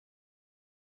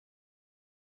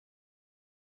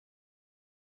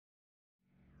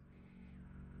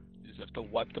We have to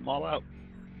wipe them all out.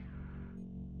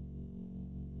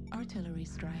 Artillery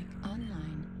strike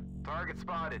online. Target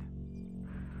spotted.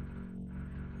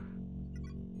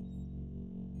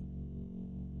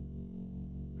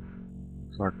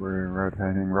 Looks like we're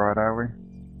rotating right, are we?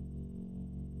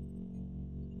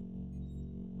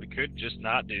 We could just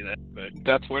not do that, but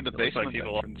That's where the it looks like basement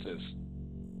people entrance is.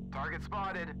 Target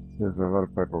spotted. There's a lot of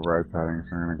people rotating,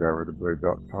 so I'm going to go with the blue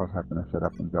dots. I was hoping to set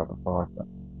up in Delta 5, but...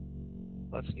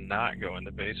 let's not go in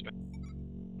the basement.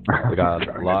 We got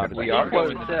a lot of We are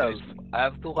going to the ourselves. basement. I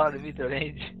have 200 meter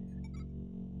range.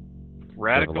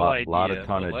 Radical lot- idea, lot of but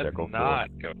tonnage let's that go not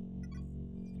go.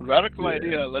 Radical Yeah,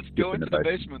 idea, let's go skip in into the the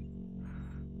basement.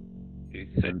 You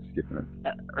said I'm skipping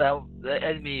it. Well, the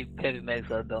enemy heavy medics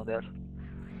are down there.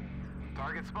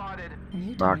 Target spotted.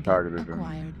 New Mark target targeted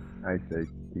acquired. AC,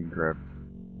 King Grab.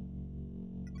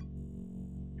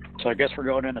 So I guess we're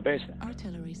going in the basement.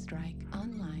 Artillery strike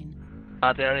online.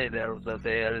 They already there, so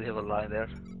they already have a line there.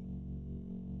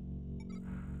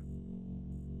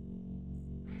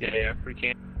 yeah, we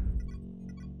can't.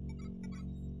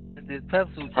 And the perhaps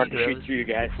we Hard to shoot through you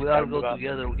guys. if we all Gotta move go up.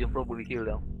 together, we can probably kill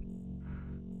them.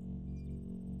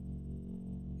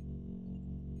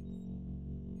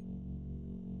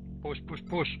 Push, push,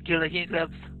 push. Kill the king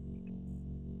crabs.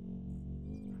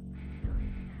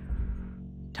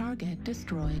 Target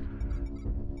destroyed.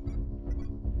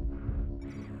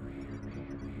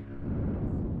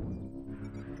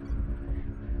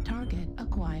 Target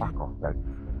acquired. Fuck off, that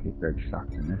King Grab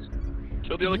sucks in this.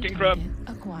 Kill the other New king crab. target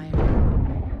acquired.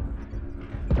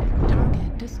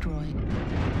 Target destroyed.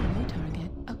 New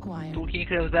target acquired. 2 king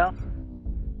crabs down.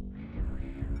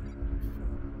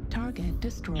 Target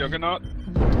destroyed. Juggernaut.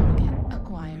 New target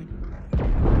acquired.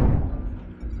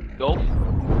 Gulf.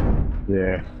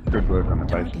 Yeah, good work on the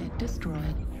basement. Target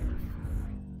destroyed.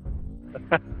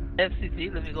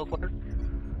 FCT, let me go first.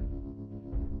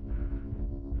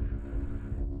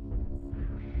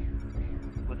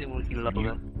 I think we'll kill a lot of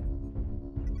them.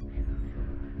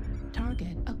 Target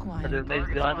And acquired. then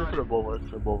maybe behind us or above us,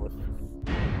 above us.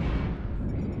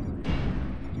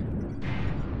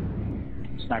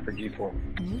 Sniper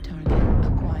G4. New target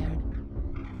acquired.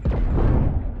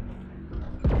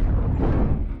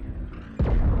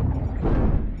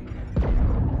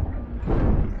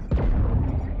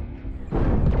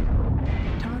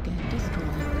 Target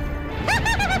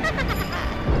destroyed.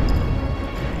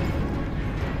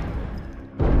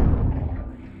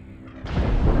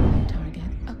 New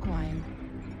target acquired.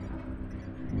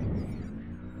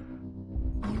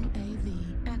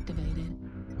 UAV activated.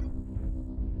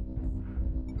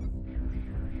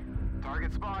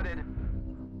 Target spotted.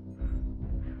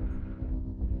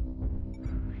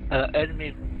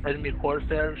 Enemy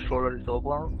Corsair, shoulder is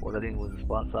open, already with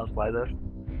spawn some spider.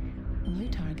 New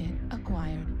target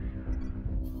acquired.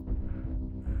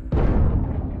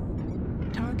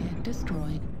 Target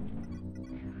destroyed.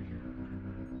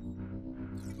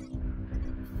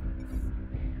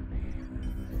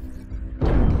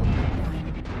 Target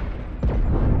acquired.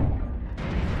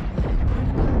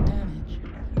 Critical damage.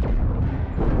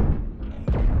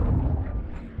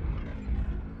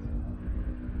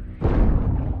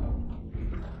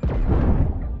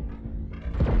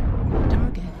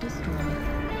 Target destroyed.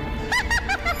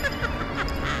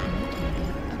 New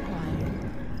target acquired.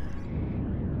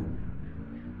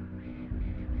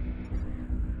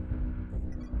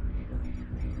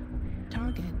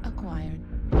 Target acquired.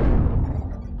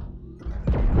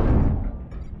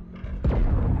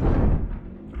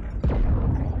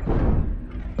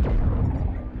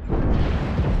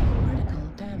 Critical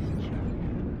damage.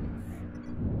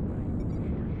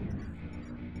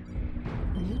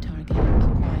 New target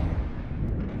acquired.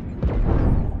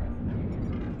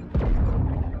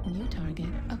 New target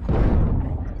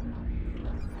acquired.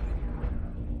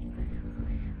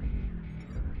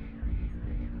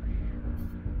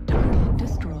 Target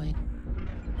destroyed.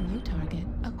 New target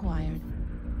acquired.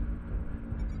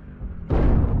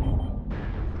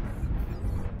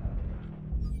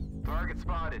 Target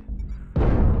spotted.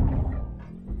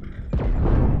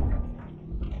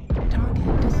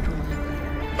 Target destroyed.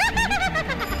 New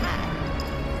target acquired.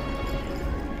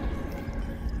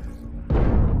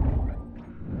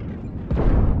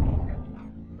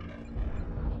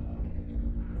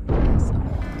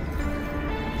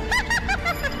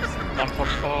 One for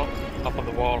score, up on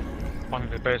the wall, one in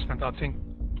the basement, I think.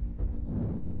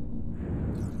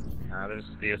 There's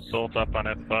the assault up on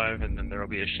F5, and then there'll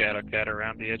be a shadow cat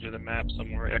around the edge of the map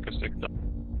somewhere. Echo 6.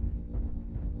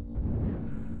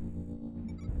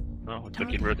 Oh, it's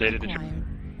looking Target rotated. acquired.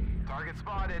 Target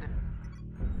spotted.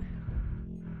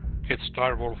 Hit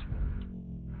Starwolf.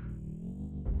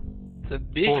 The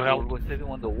big Full health. was sitting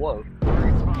on the wall.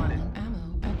 Target spotted.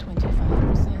 Ammo at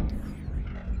 25%.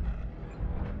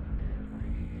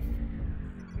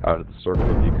 Out of the circle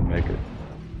if you can make it.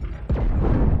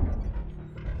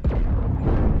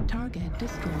 Target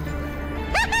destroyed.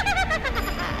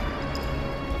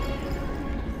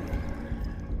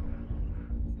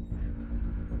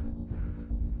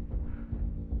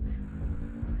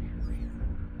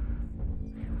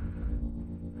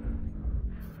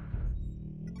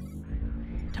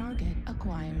 Target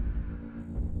acquired.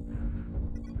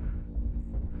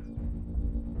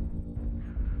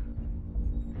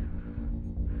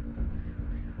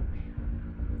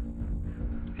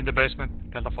 In the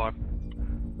basement, Delta 5.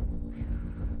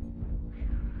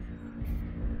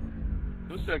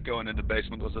 Who said going in the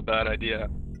basement was a bad idea?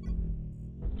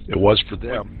 It was for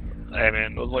them. I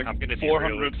mean, It was like I'm gonna be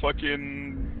 400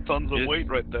 fucking tons of Just- weight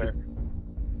right there.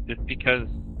 Just because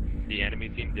the enemy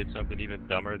team did something even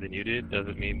dumber than you did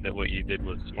doesn't mean that what you did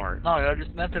was smart. No, you're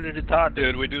just mentally retarded.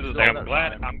 Dude, we do this So all the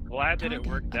time. I'm glad that it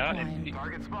worked out, and to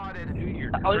Target spotted.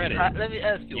 your Oh, credit, let me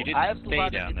ask you. you didn't I have stay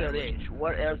 200 down meter that way. range.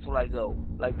 Where else will I go?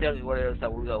 Like, tell me where else I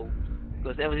will go.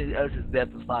 Because everything else is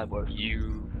dead to snipers.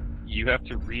 you have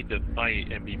to read the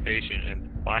fight and be patient and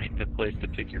find the place to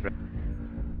pick your back.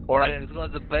 Or I can go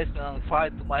to the basement and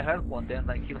fight to my hard point and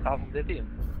like kill half of the team.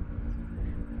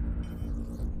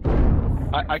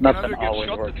 I can Nothing either get always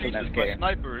shot to works in pieces this by game.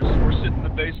 snipers or sit in the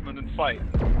basement and fight.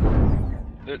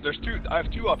 There's two. I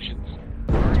have two options.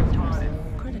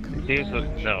 Critical. Here's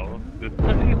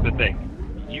the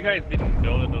thing. You guys didn't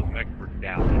know that those mechs were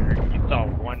down there. You saw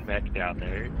one mech down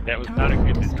there. That was not a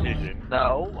good decision.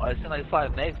 No, I seen like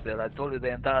 5 mechs there. I told you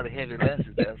the entire heavy lens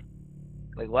is there.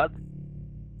 Like what? It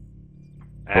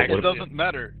Actually, doesn't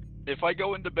matter. If I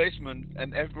go in the basement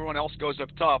and everyone else goes up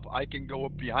top, I can go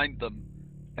up behind them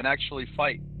and actually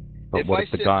fight. But If what I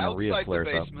if the sit gonorrhea outside the flares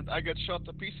up? basement, I get shot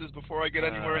to pieces before I get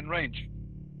anywhere in range.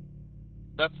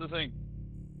 That's the thing.